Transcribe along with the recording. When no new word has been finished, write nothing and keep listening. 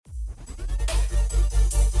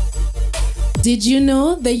Did you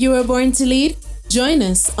know that you were born to lead? Join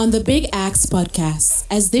us on the Big Axe podcast,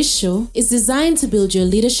 as this show is designed to build your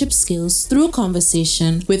leadership skills through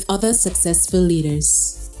conversation with other successful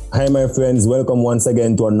leaders. Hi, my friends. Welcome once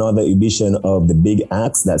again to another edition of the Big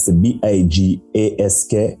Axe. That's the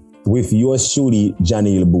BIGASK with yours truly,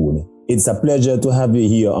 Nigel Browne. It's a pleasure to have you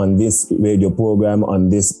here on this radio program, on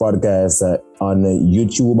this podcast, on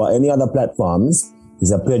YouTube or any other platforms.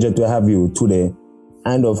 It's a pleasure to have you today.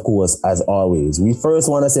 And of course, as always, we first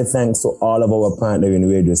want to say thanks to all of our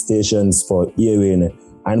partnering radio stations for airing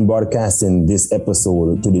and broadcasting this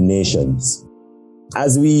episode to the nations.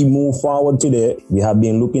 As we move forward today, we have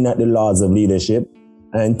been looking at the laws of leadership,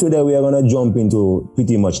 and today we are going to jump into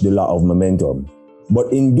pretty much the law of momentum.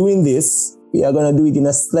 But in doing this, we are going to do it in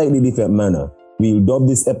a slightly different manner. We'll dub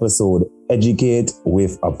this episode Educate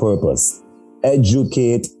with a Purpose.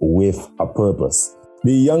 Educate with a Purpose.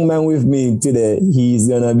 The young man with me today, he's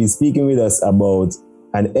going to be speaking with us about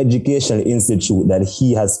an educational institute that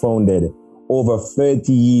he has founded over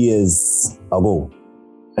 30 years ago.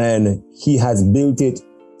 And he has built it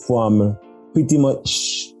from pretty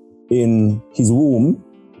much in his womb,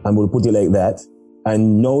 and we'll put it like that,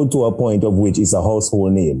 and now to a point of which it's a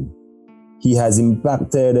household name. He has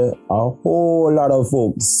impacted a whole lot of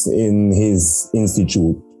folks in his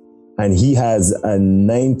institute, and he has a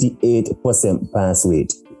 98% pass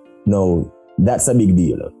rate. Now, that's a big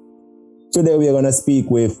deal. Today we are going to speak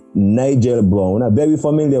with Nigel Browne, a very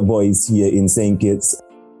familiar voice here in St. Kitts.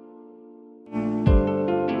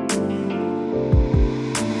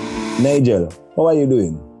 Nigel, how are you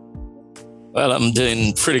doing? Well, I'm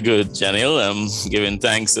doing pretty good, Daniel. I'm giving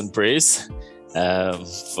thanks and praise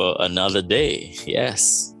for another day.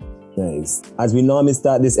 Yes. Nice. As we normally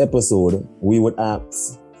start this episode, we would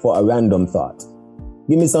ask for a random thought.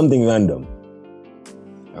 Give me something random.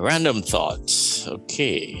 A random thought.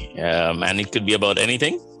 Okay. And it could be about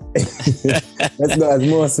anything? Let's go as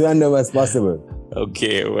most random as possible.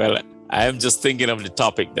 Okay. Well, I'm just thinking of the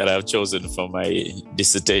topic that I've chosen for my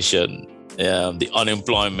dissertation, the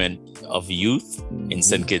unemployment of youth in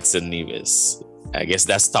St. Kitts and Nevis. I guess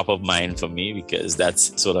that's top of mind for me because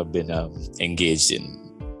that's what I've been engaged in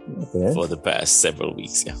for the past several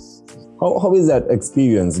weeks. Yeah. How is that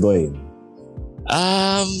experience going?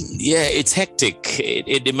 Yeah, it's hectic.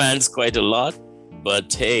 It demands quite a lot,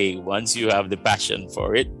 but hey, once you have the passion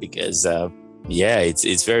for it, because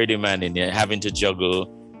it's very demanding. You're having to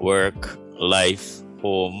juggle work, life,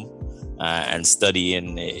 home, and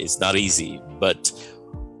studying. It's not easy, but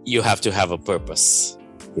you have to have a purpose.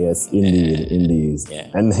 Yes, indeed. Yeah.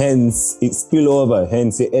 And hence, it's spill over,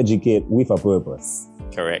 hence you educate with a purpose.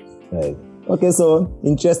 Correct. Right. Okay, so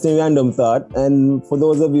interesting random thought. And for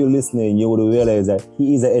those of you listening, you would realize that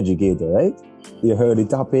he is an educator, right? You heard the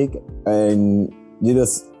topic and you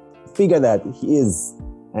just figure that he is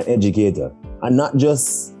an educator. And not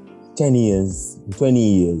just 10 years, 20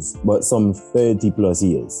 years, but some 30 plus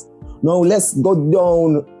years. Now let's go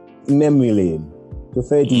down memory lane to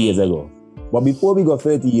 30 years ago. But before we go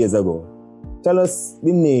 30 years ago, tell us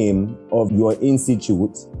the name of your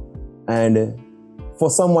institute, and for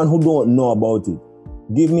someone who don't know about it,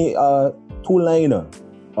 give me a two-liner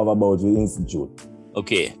about your institute.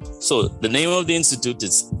 Okay, so the name of the institute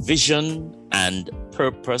is Vision and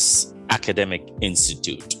Purpose Academic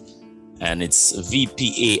Institute, and it's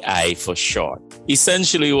VPAI for short.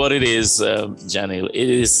 Essentially what it is, Janil, it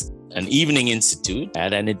is an evening institute,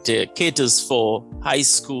 and it caters for high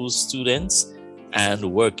school students and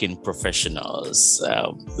working professionals,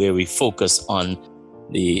 where we focus on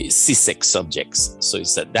the CSEC subjects. So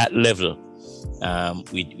it's at that level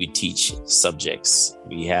we teach subjects.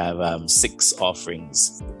 We have 6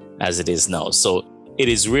 offerings as it is now. So it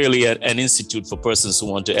is really an institute for persons who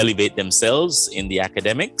want to elevate themselves in the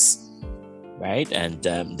academics, right? And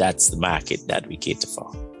that's the market that we cater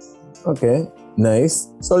for. Okay, nice.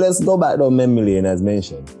 So let's go back to memory lane as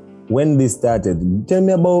mentioned. When this started, tell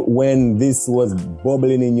me about when this was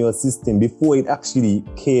bubbling in your system before it actually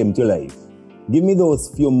came to life. Give me those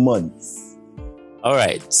few months. All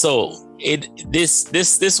right. So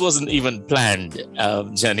this wasn't even planned,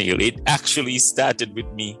 Janil. It actually started with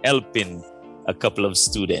me helping a couple of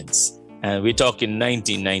students. And we're talking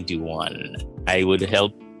 1991. I would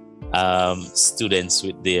help students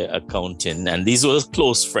with their accounting. And these were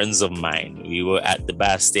close friends of mine. We were at the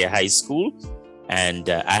Bastille High School, and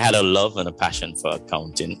I had a love and a passion for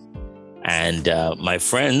accounting. And my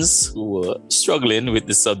friends who were struggling with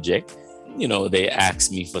the subject, they asked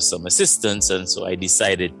me for some assistance, and so I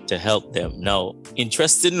decided to help them. Now,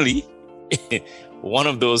 interestingly, one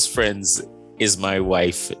of those friends is my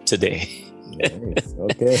wife today. Nice.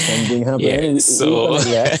 Okay, something happened. Yeah, so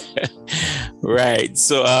Right.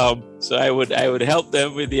 So I would help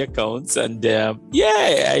them with the accounts, and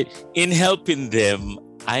in helping them,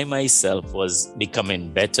 I myself was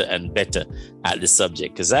becoming better and better at the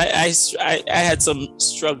subject, because I had some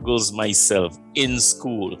struggles myself in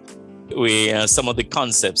school where some of the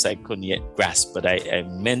concepts I couldn't yet grasp, but I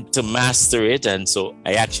meant to master it, and so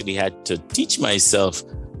I actually had to teach myself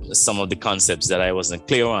some of the concepts that I wasn't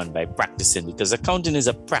clear on by practicing, because accounting is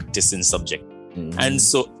a practicing subject. Mm-hmm. And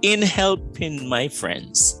so in helping my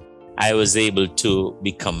friends, I was able to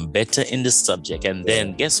become better in the subject. And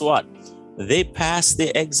then guess what? They passed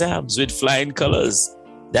their exams with flying colors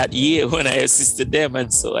that year when I assisted them.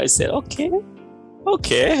 And so I said, okay,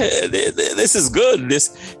 this is good.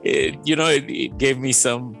 It gave me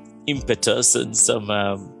some impetus and some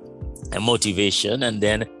motivation. And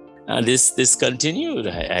then this continued.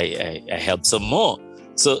 I helped some more.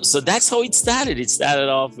 So that's how it started. It started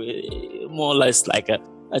off more or less like a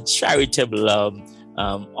charitable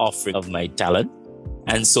offering of my talent.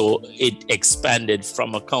 And so it expanded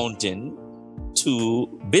from accounting to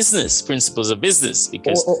business, principles of business.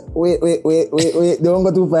 Because wait, don't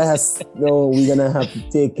go too fast. No, we're gonna have to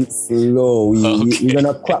take it slow. We're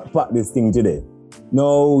gonna crack pack this thing today.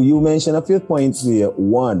 No, you mentioned a few points here.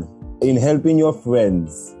 One, in helping your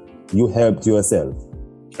friends, you helped yourself.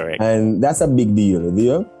 Correct. And that's a big deal,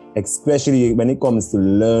 dear. Especially when it comes to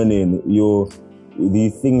learning the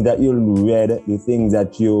things that you read, the things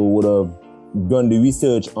that you would have done the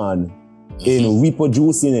research on, in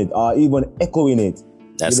reproducing it or even echoing it.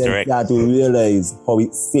 That's you then correct. start to realize how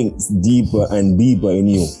it sinks deeper and deeper in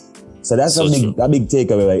you. So that's a big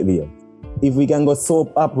takeaway right there. If we can go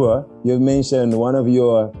soap opera, you mentioned one of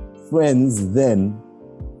your friends then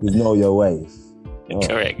is now your wife.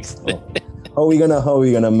 Correct. How are we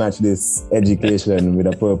gonna match this education with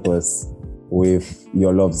a purpose with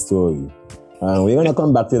your love story? We're gonna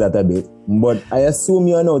come back to that a bit. But I assume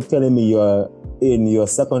you are now telling me you're in your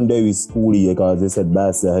secondary school year, because they said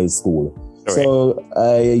Bassett High School. Correct. So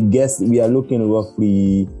I guess we are looking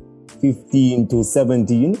roughly 15 to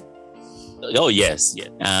 17. Oh yes,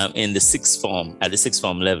 yeah. In the sixth form, at the sixth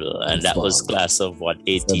form level, and that was class of what,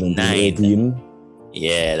 89. 18.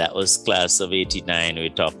 Yeah, that was class of 89 we're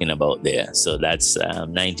talking about there. So that's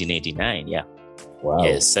 1989, yeah. Wow.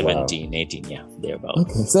 Yes, 17, 18, yeah, thereabout.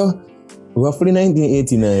 Okay, so roughly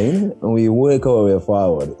 1989, and we work our way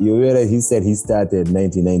forward. You realize he said he started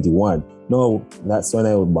 1991. No, that's when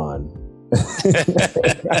I was born.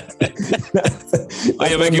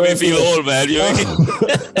 You're making me feel old, man.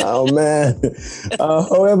 Oh, man.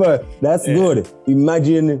 However, that's good.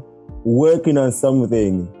 Imagine working on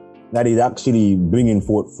something that is actually bringing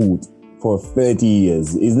forth fruit for 30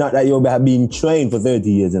 years. It's not that you have been trained for 30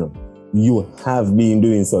 years, You have been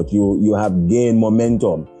doing such. You have gained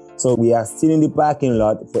momentum. So we are still in the parking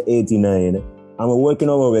lot for 89, and we're working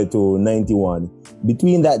our way to 91.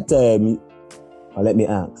 Between that time, let me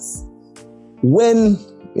ask, when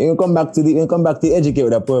you come back to educate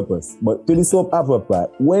with a purpose, but to the soap opera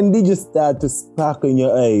part, when did you start to sparkle in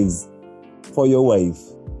your eyes for your wife?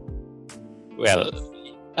 Well,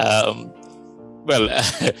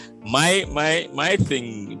 my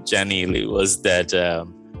thing, Janile, was that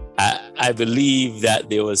I believe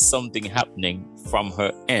that there was something happening from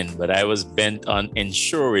her end, but I was bent on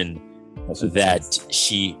ensuring that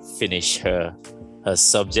she finished her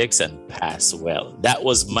subjects and pass well. That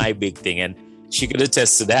was my big thing, and she could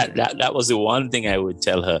attest to that. That was the one thing I would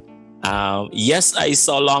tell her. Yes, I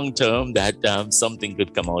saw long term that something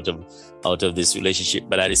could come out of this relationship,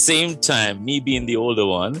 but at the same time, me being the older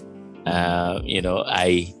one, I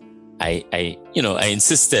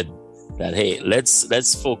insisted that, hey,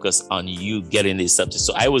 let's focus on you getting this subject.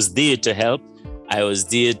 So I was there to help. I was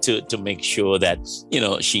there to make sure that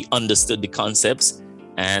she understood the concepts,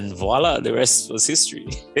 and voila, the rest was history.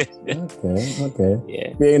 Okay.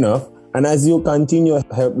 Yeah. Fair enough. And as you continue to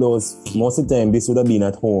help those, most of the time this would have been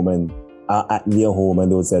at home and at their home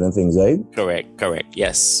and those certain things, right? Correct.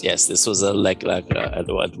 Yes. This was at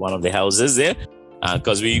one of the houses there,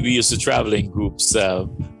 because we used to travel in groups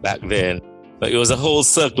back then. But it was a whole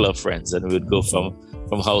circle of friends, and we would go from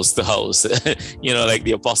house to house, like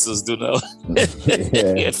the apostles do now,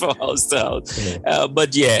 from house to house. Yeah.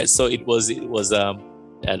 But yeah, so it was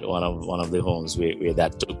at one of the homes where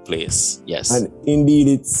that took place. Yes. And indeed,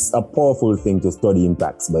 it's a powerful thing to study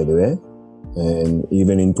impacts, by the way. And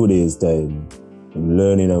even in today's time,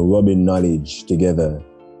 learning and rubbing knowledge together,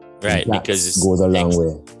 right? Because it goes a long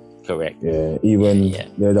way. Correct. Yeah.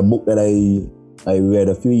 There's a book that I read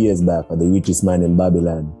a few years back, The Richest Man in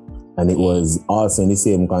Babylon, and it was also in the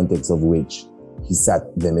same context of which he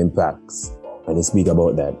sat them impacts, and he speak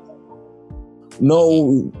about that.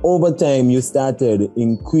 Now, over time, you started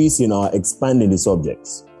increasing or expanding the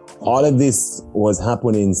subjects. All of this was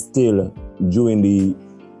happening still during the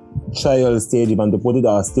trial stage, if I'm to put it,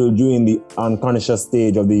 or still during the unconscious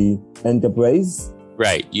stage of the enterprise?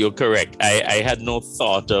 Right, you're correct. I had no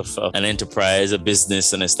thought of an enterprise, a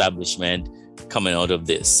business, an establishment coming out of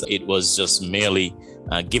this. It was just merely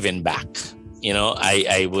giving back. You know,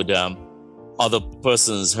 I would, other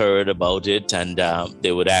persons heard about it and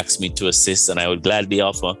they would ask me to assist, and I would gladly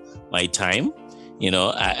offer my time. You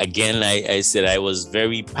know, I said I was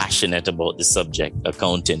very passionate about the subject,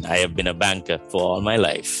 accounting. I have been a banker for all my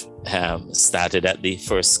life. Started at the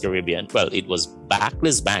First Caribbean. Well, it was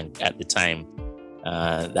Barclays Bank at the time.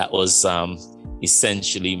 That was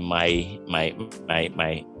essentially my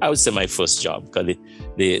I would say my first job, because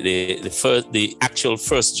the actual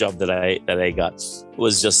first job that I got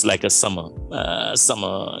was just like a summer,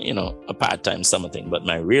 you know, a part-time summer thing. But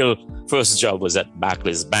my real first job was at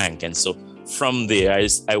Barclays Bank, and so from there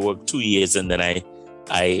I worked 2 years, and then I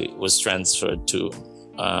was transferred to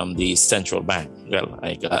the central bank. Well,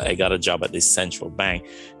 I got a job at the central bank,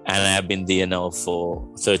 and I've been there now for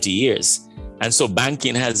 30 years. And so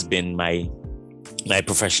banking has been my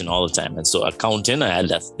profession all the time. And so accounting, I had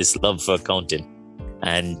this love for accounting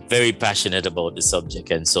and very passionate about the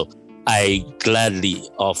subject. And so I gladly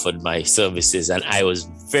offered my services, and I was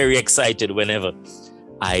very excited whenever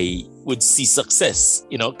I would see success,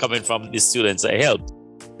 you know, coming from the students I helped.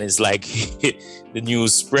 It's like the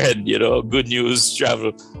news spread, you know, good news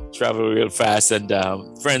travel real fast, and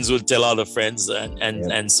friends would tell other friends,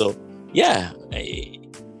 and so yeah,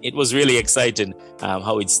 it was really exciting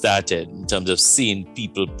how it started in terms of seeing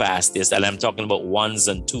people pass this, and I'm talking about ones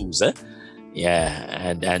and twos,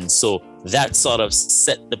 yeah, and so that sort of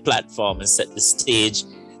set the platform and set the stage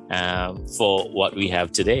for what we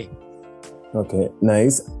have today. Okay,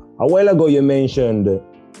 nice. A while ago you mentioned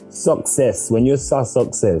success. When you saw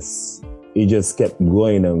success, it just kept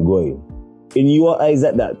going and going. In your eyes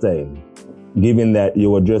at that time, given that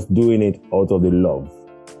you were just doing it out of the love,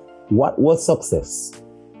 what was success?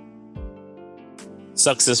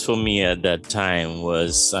 Success for me at that time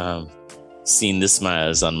was seeing the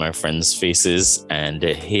smiles on my friends' faces and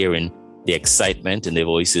hearing the excitement in their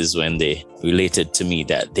voices when they related to me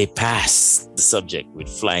that they passed the subject with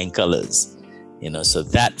flying colors. You know, so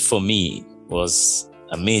that for me was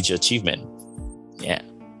a major achievement. Yeah.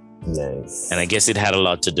 Nice. And I guess it had a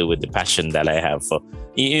lot to do with the passion that I have for,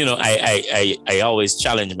 you know, I always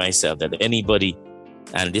challenge myself that anybody,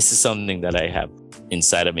 and this is something that I have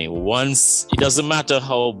inside of me, once, it doesn't matter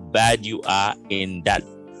how bad you are in that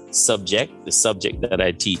subject, the subject that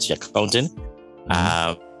I teach, accounting,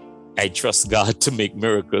 I trust God to make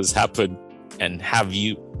miracles happen and have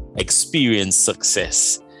you experience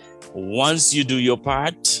success. Once you do your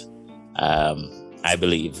part, I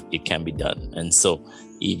believe it can be done. And so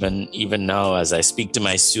even now, as I speak to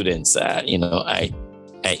my students, you know, I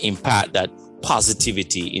impart that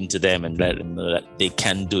positivity into them and let them know that they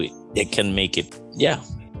can do it. They can make it. Yeah.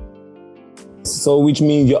 So which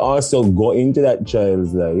means you also go into that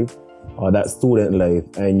child's life or that student life,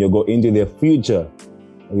 and you go into their future.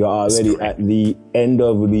 You're already at the end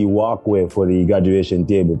of the walkway for the graduation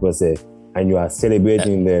table per se, and you are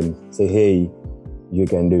celebrating them. Say, hey, you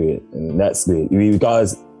can do it. And that's great,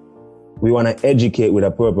 because we want to educate with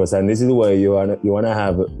a purpose, and this is where you want to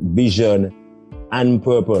have vision and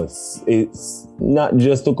purpose. It's not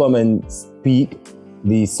just to come and speak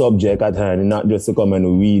the subject at hand, not just to come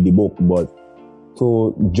and read the book, but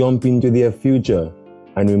to jump into their future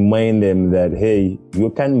and remind them that, hey, you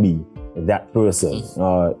can be that person.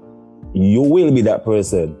 You will be that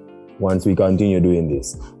person once we continue doing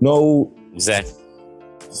this. Now, exactly.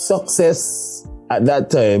 Success at that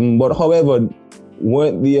time, but however,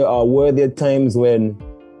 were there times when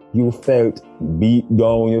you felt beat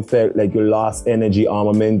down, you felt like you lost energy or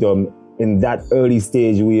momentum in that early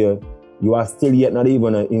stage where you are still yet not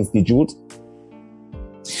even an institute?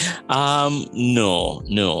 No.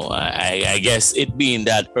 I guess it being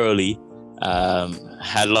that early,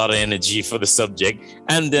 had a lot of energy for the subject,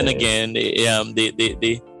 and then again,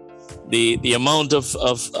 the amount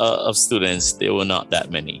of students, there were not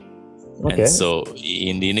that many. Okay. And so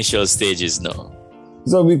in the initial stages, no.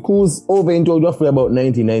 So we cruise over into roughly about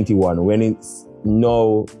 1991, when it's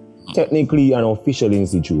now technically an official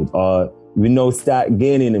institute, or we now start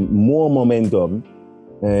gaining more momentum,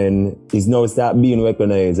 and it's now start being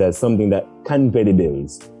recognized as something that can pay the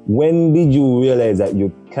bills. When did you realize that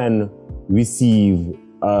you can receive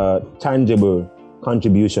a tangible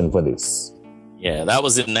contribution for this? Yeah, that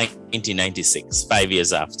was in 1996, 5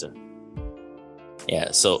 years after.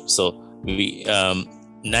 Yeah, so we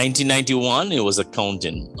 1991, it was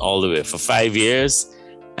accounting all the way for 5 years.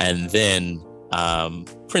 And then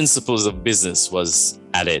Principles of Business was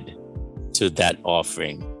added to that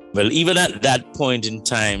offering. Well, even at that point in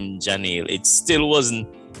time, Janil, it still wasn't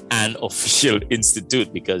an official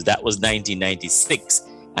institute because that was 1996.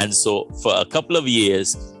 And so for a couple of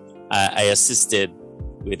years, I assisted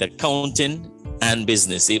with accounting and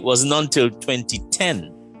business. It wasn't until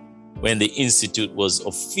 2010 when the institute was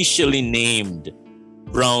officially named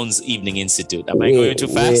Browne's Evening Institute. Am I going too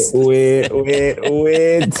fast? Wait.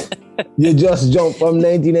 You just jumped from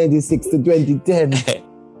 1996 to 2010.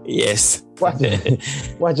 Yes.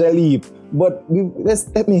 Watch a leap. But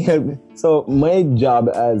let me help. So my job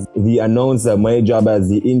as the announcer, my job as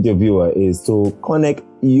the interviewer is to connect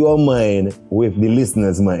your mind with the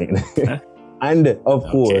listener's mind. And of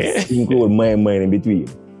course, include my mind in between.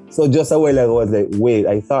 So just a while ago, I was like, wait,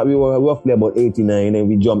 I thought we were roughly about 89 and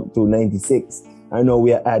we jumped to 96. I know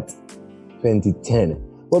we are at 2010.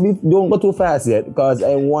 But we don't go too fast yet because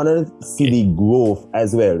I want to see the growth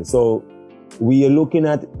as well. So we are looking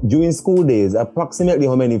at, during school days, approximately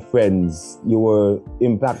how many friends you were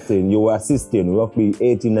impacting, you were assisting, roughly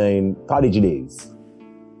 89 college days.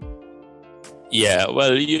 Yeah,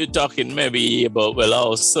 well, you're talking maybe about, well,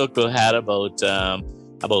 our circle had about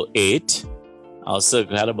 8. Our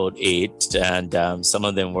circle had about 8, and some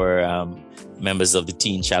of them were members of the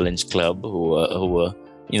Teen Challenge Club who were,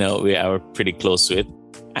 we are pretty close with.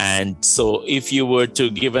 And so if you were to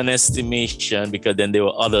give an estimation, because then there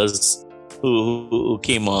were others who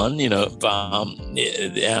came on, they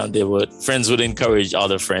were, friends would encourage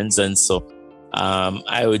other friends. And so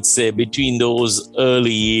I would say between those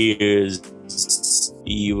early years,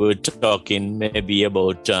 you were talking maybe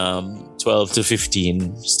about 12 to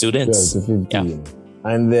 15 students. 12 to 15.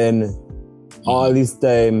 Yeah. And then all this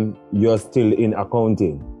time, you're still in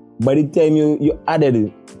accounting. By the time you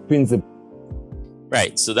added principal.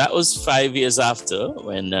 Right. So that was 5 years after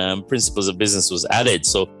when Principles of Business was added.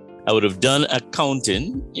 So I would have done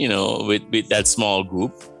accounting, with that small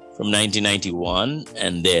group from 1991.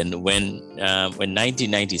 And then when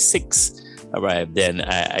 1996 arrived, then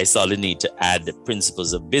I saw the need to add the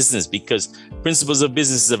Principles of Business, because Principles of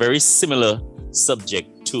Business is a very similar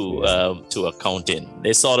subject to accounting.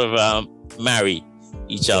 They sort of marry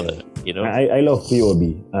each other, I love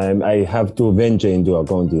POB. I have to venture into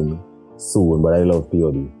accounting soon, but I love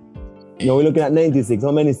POB. Now we're looking at 96.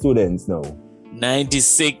 How many students now?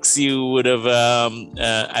 96, you would have,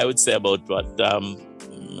 I would say about what,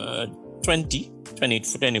 20,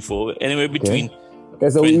 24, anywhere between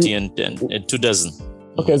 20 and 2 dozen.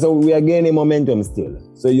 Okay, so we are gaining momentum still.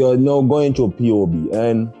 So you're now going through POB.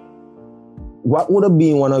 And what would have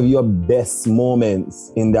been one of your best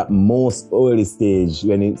moments in that most early stage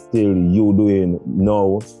when it's still you doing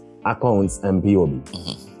now accounts and POB?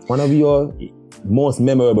 Mm-hmm. One of your most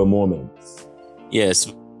memorable moments?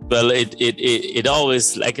 Yes. Well, it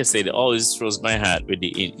always, like I said, it always throws my hat with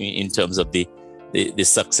in terms of the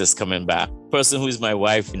success coming back. Person who is my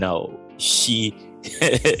wife now, she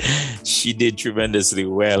did tremendously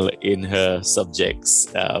well in her subjects,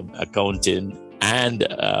 accounting and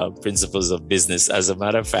Principles of Business. As a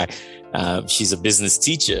matter of fact, she's a business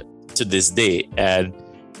teacher to this day, and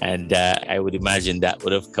I would imagine that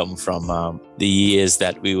would have come from the years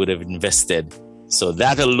that we would have invested. So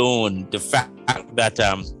that alone, the fact that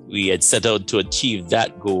we had set out to achieve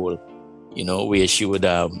that goal, where she would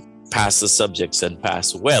pass the subjects and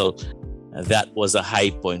pass well, that was a high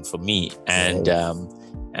point for me, and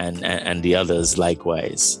the others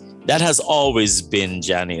likewise. That has always been,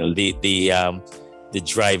 Janil, the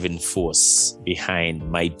driving force behind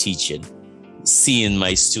my teaching, seeing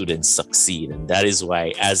my students succeed. And that is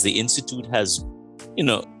why, as the Institute has,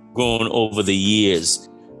 grown over the years,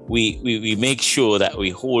 we make sure that we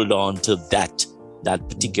hold on to that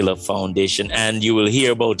particular foundation. And you will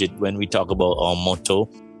hear about it when we talk about our motto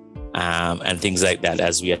and things like that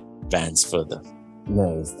as we advance further.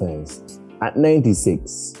 Nice. At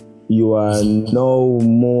 96, you are now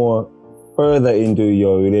more further into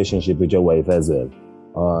your relationship with your wife as well.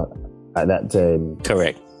 At that time.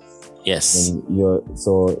 Correct. Yes.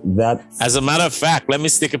 So that. As a matter of fact, let me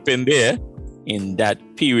stick a pin there. In that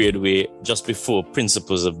period where just before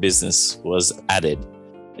Principles of Business was added.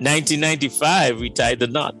 In 1995, we tied the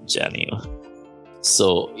knot, Janil.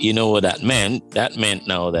 So you know what that meant? That meant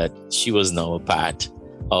now that she was now a part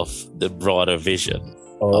of the broader vision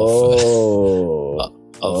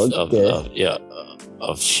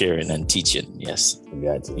of sharing and teaching. Yes.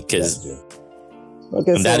 Gotcha. Because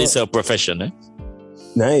okay, that is her profession. Eh?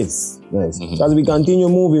 Nice. Mm-hmm. So as we continue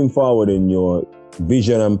moving forward in your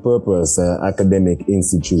Vision and Purpose Academic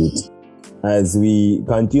Institute, as we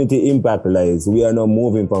continue to impact lives. We are now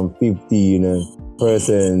moving from 15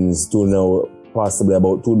 persons to now possibly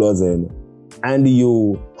about 24. And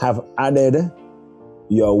you have added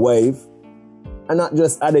your wife, and not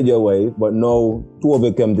just added your wife, but now two of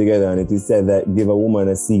you come together, and it is said that give a woman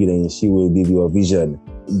a seed and she will give you a vision.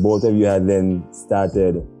 Both of you have then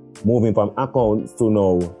started moving from accounts to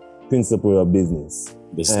now principle of business.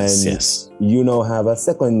 Business, and yes. You now have a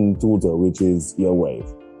second tutor, which is your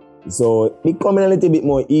wife. So becoming a little bit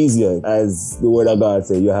more easier, as the word of God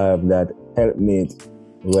says, you have that helpmate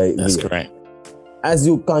right That's there. correct. As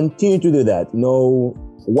you continue to do that, now,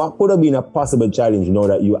 what could have been a possible challenge now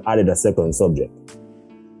that you added a second subject?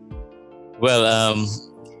 Well,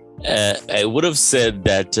 I would have said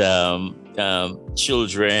that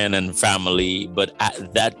children and family, but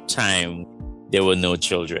at that time, there were no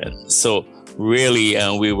children. So really,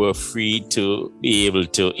 we were free to be able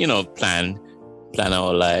to, plan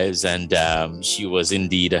our lives. And she was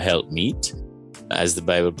indeed a helpmeet, as the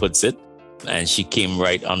Bible puts it. And she came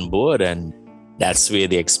right on board. And that's where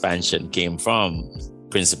the expansion came from.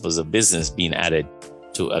 Principles of business being added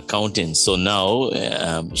to accounting. So now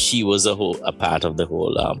she was a part of the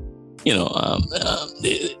whole,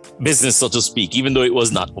 the business, so to speak, even though it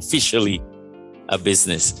was not officially a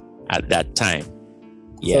business at that time.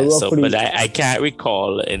 Yeah. But I can't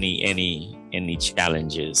recall any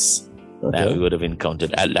challenges that we would have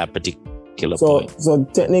encountered at that particular point. So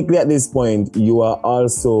technically, at this point, you are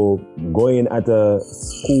also going at a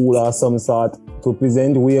school or some sort to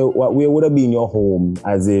present. Where would have been your home,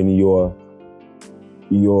 as in your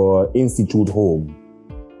institute home?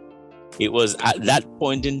 It was at that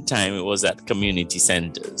point in time, it was at community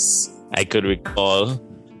centers. I could recall,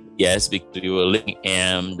 yes, because we were living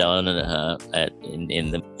down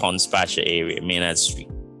in the Pons Pasha area, Maynard Street.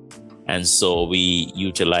 And so we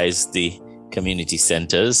utilized the community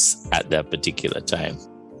centers at that particular time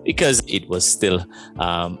because it was still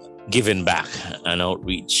giving back and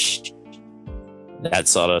outreach, that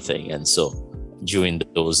sort of thing. And so during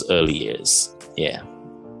those early years, yeah.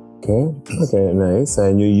 Okay, nice.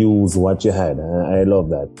 And you use what you had. I love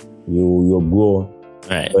that. You grow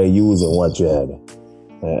by using what you had.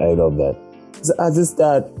 I love that. So as you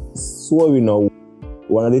start sewing now,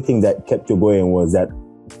 one of the things that kept you going was that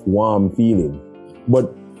warm feeling.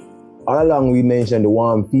 But all along we mentioned the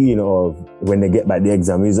warm feeling of when they get back the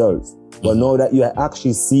exam results. But now that you are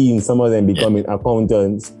actually seeing some of them becoming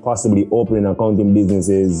accountants, possibly opening accounting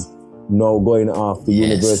businesses, now going off to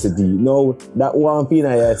university. Now, that one thing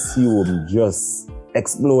I assume just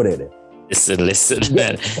exploded. Listen,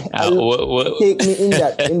 man. Take me in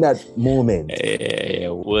that moment.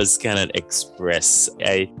 Was cannot express.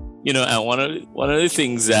 And one of the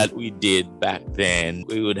things that we did back then,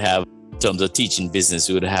 we would have, in terms of teaching business,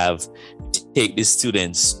 we would have take the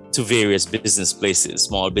students to various business places,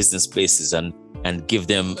 small business places, and give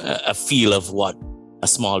them a feel of what a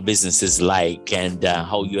small business is like and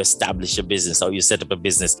how you establish a business, how you set up a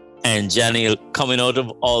business. And Janelle, coming out of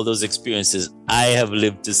all those experiences, I have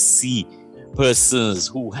lived to see persons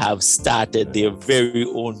who have started their very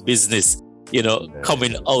own business,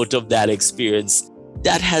 coming out of that experience.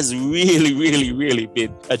 That has really, really, really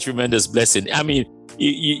been a tremendous blessing. I mean,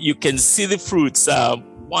 you can see the fruits.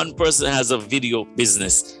 One person has a video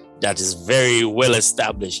business that is very well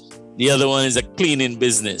established. The other one is a cleaning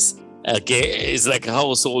business. Okay, it's like a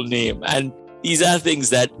household name. And these are things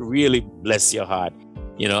that really bless your heart,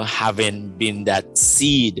 having been that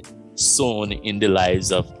seed sown in the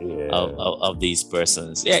lives of these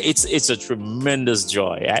persons. Yeah, it's a tremendous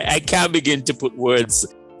joy. I can't begin to put words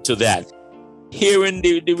to that. Hearing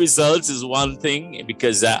the results is one thing,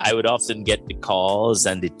 because I would often get the calls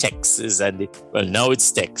and the texts now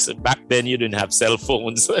it's texts. Back then you didn't have cell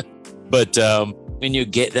phones. But when you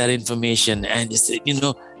get that information and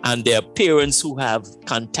and there are parents who have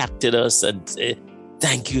contacted us and say,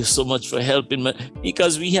 thank you so much for helping me,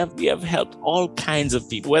 because we have helped all kinds of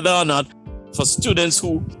people, whether or not for students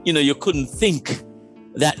who, you couldn't think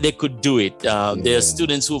that they could do it. There are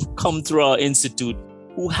students who've come through our institute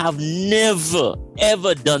who have never,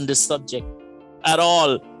 ever done the subject at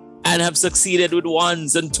all and have succeeded with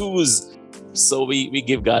ones and twos. So we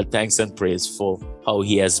give God thanks and praise for how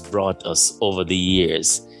he has brought us over the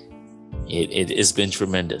years. It has been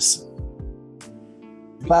tremendous.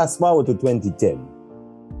 Fast forward to 2010.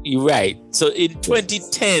 You're right. So in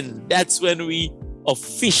 2010, that's when we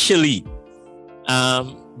officially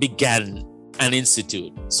began an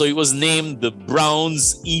institute. So it was named the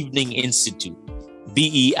Browne's Evening Institute,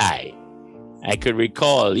 BEI. I could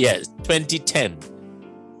recall, 2010,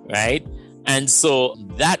 right? And so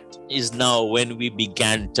that is now when we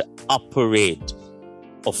began to operate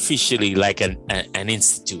officially like an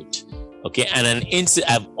institute. Okay, and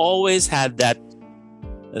I've always had that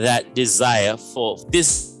desire for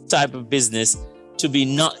this type of business to be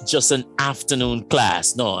not just an afternoon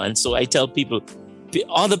class. No, and so I tell people,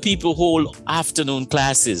 other people hold afternoon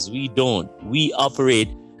classes. We don't. We operate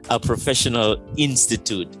a professional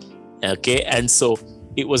institute. Okay, and so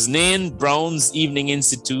it was named Browne's Evening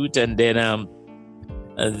Institute, and then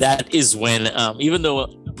that is when, even though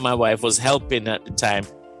my wife was helping at the time,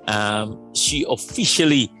 she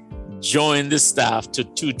officially joined the staff to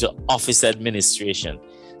tutor office administration.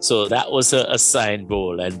 So that was her assigned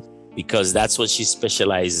role, and because that's what she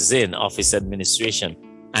specializes in, office administration.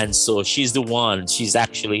 And so she's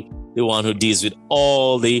actually the one who deals with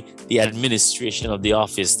all the administration of the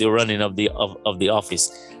office, the running of the office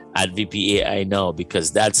at VPAI now,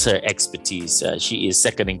 because that's her expertise. She is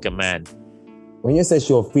second in command. When you say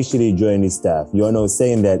she officially joined the staff, you're now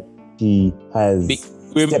saying that she has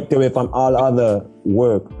stepped away from all other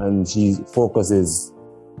work and she focuses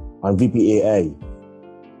on VPAI.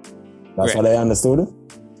 That's what I understood?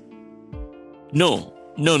 No.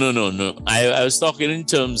 I was talking in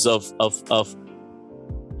terms of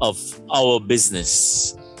our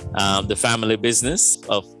business, the family business.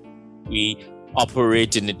 We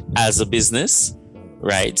operate in it as a business,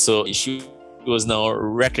 right? So she was now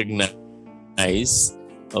recognized,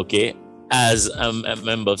 okay, as a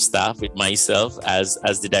member of staff with myself as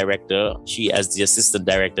the director, she as the assistant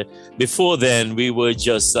director. Before then, we were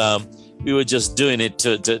just doing it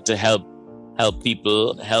to help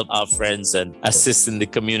people, help our friends, and assist in the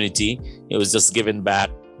community. It was just giving back.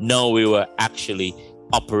 Now we were actually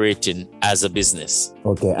operating as a business.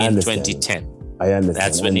 Okay, I in understand. 2010. I understand.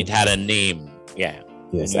 That's when it had a name. Yeah.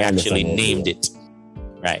 Yes, we actually named it.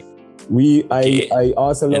 Right. I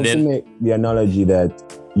also love to make the analogy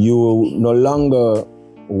that you no longer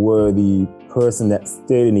were the person that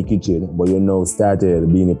stayed in the kitchen, but you now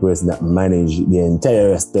started being the person that managed the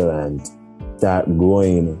entire restaurant, start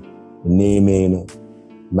growing, naming,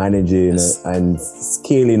 managing, and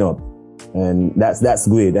scaling up. And that's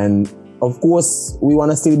great. And of course, we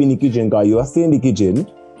want to still be in the kitchen because you are still in the kitchen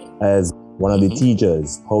as one of the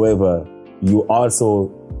teachers. However, you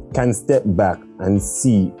also can step back and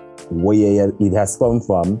see where it has come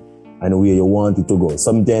from and where you want it to go.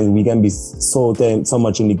 Sometimes we can be so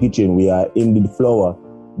much in the kitchen, we are in the flour,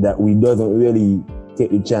 that we doesn't really take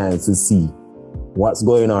the chance to see what's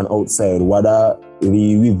going on outside, what are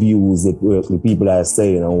the reviews that the people are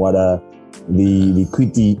saying, and what are the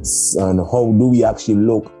critiques, and how do we actually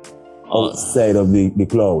look outside of the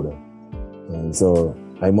cloud. And so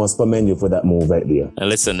I must commend you for that move right there. And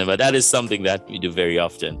listen, but that is something that we do very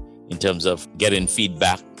often in terms of getting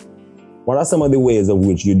feedback. What are some of the ways of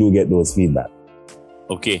which you do get those feedback?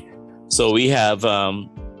 Okay, so we have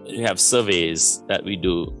surveys that we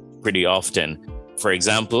do pretty often. For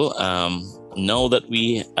example, now that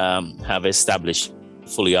we have established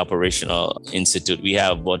fully operational institute, we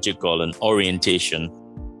have what you call an orientation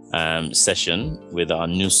session with our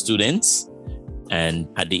new students. And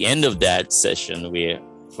at the end of that session, where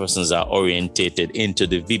persons are orientated into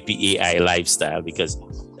the VPAI lifestyle, because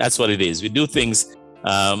that's what it is. We do things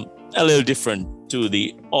a little different to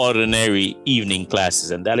the ordinary evening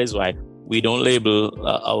classes. And that is why we don't label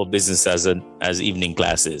our business as evening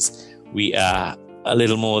classes. We are a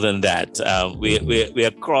little more than that. We're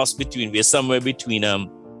a cross between, we're somewhere between a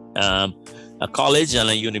college and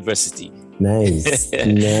a university. Nice.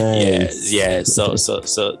 Nice. Yeah. So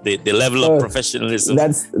the level of professionalism.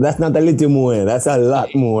 That's not a little more. That's a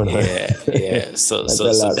lot more. Yeah. So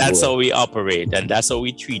that's how we operate, and that's how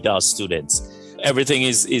we treat our students. Everything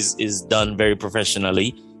is done very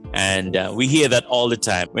professionally, and we hear that all the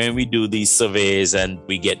time when we do these surveys and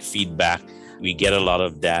we get feedback. We get a lot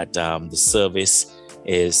of that. The service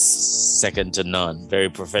is second to none. Very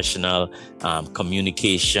professional.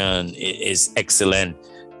 Communication is excellent,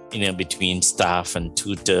 between staff and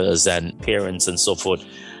tutors and parents and so forth.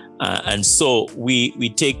 And so we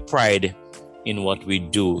take pride in what we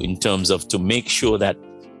do in terms of to make sure that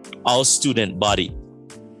our student body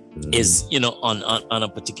is, on a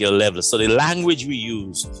particular level. So the language we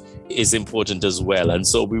use is important as well. And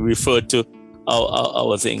so we refer to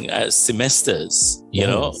our thing as semesters,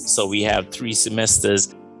 So we have 3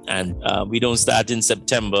 semesters, and we don't start in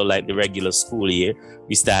September like the regular school year.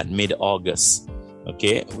 We start mid-August.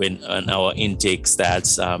 Okay, when our intake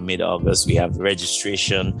starts mid-August, we have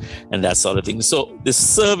registration and that sort of thing. So the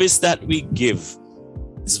service that we give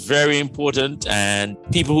is very important, and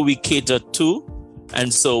people who we cater to.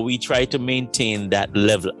 And so we try to maintain that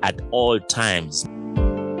level at all times.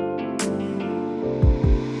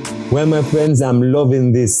 Well, my friends, I'm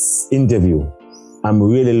loving this interview. I'm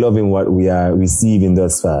really loving what we are receiving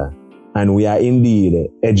thus far. And we are indeed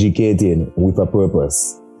educating with a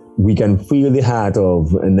purpose. We can feel the heart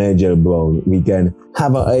of Nigel Browne. We can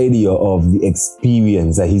have an idea of the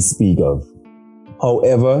experience that he speaks of.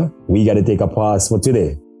 However, we got to take a pause for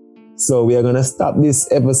today. So we are going to stop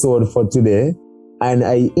this episode for today. And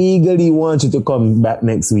I eagerly want you to come back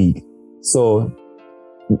next week. So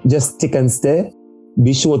just stick and stay.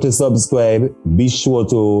 Be sure to subscribe. Be sure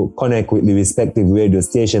to connect with the respective radio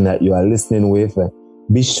station that you are listening with.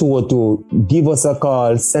 Be sure to give us a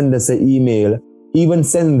call, send us an email, even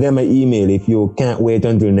send them an email if you can't wait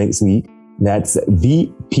until next week. That's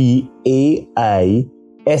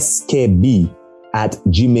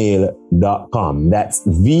vpaiskb@gmail.com. That's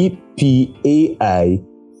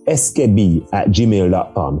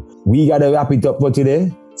vpaiskb@gmail.com. We got to wrap it up for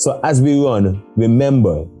today. So as we run,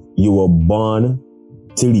 remember, you were born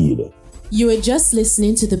to lead. You are just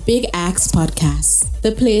listening to the Big Axe Podcast,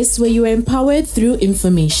 the place where you are empowered through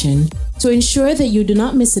information. To ensure that you do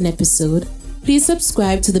not miss an episode, please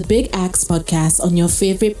subscribe to the Big Axe Podcast on your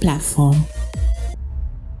favorite platform.